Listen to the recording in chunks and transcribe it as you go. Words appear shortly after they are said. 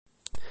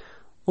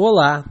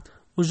Olá!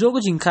 O jogo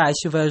de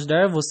encaixe vai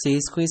ajudar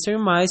vocês a conhecer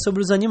mais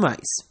sobre os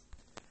animais.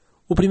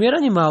 O primeiro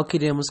animal que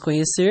iremos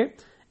conhecer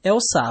é o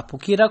sapo,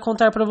 que irá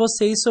contar para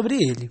vocês sobre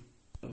ele.